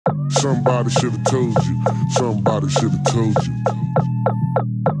Somebody should've told you. Somebody should've told you.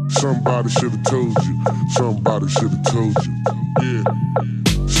 Somebody should've told you. Somebody should've told you. Yeah.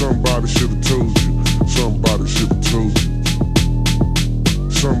 Somebody should've told you. Somebody should've told you.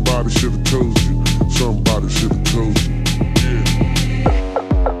 Somebody should've told you. Somebody should've told you. Yeah.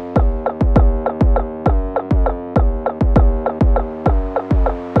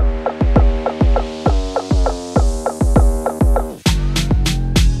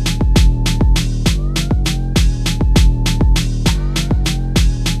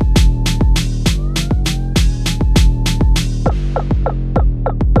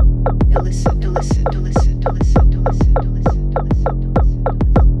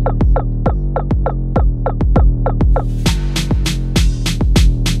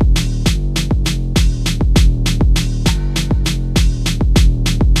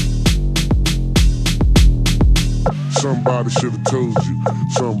 Somebody should've told you.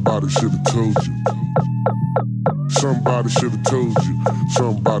 Somebody should've told you. Somebody should've told you.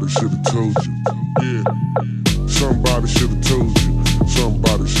 Somebody should've told you. Yeah. Somebody should've told you.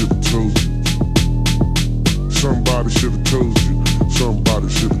 Somebody should've told you. Somebody should've told you. Somebody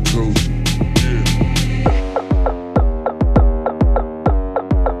should've told you. Yeah.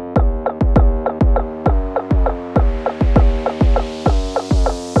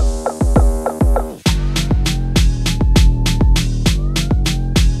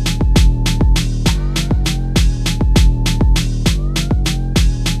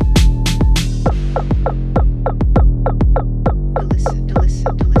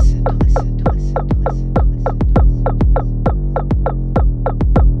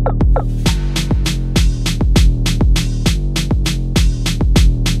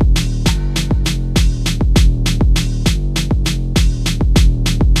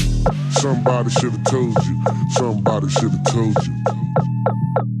 Somebody should've told you. Somebody should've told you.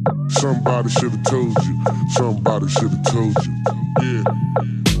 Somebody should've told you. Somebody should've told you. Yeah.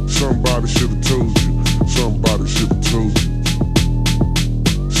 Somebody should've told you. Somebody should've told you.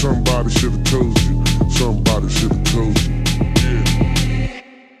 Somebody should've told you. Somebody should've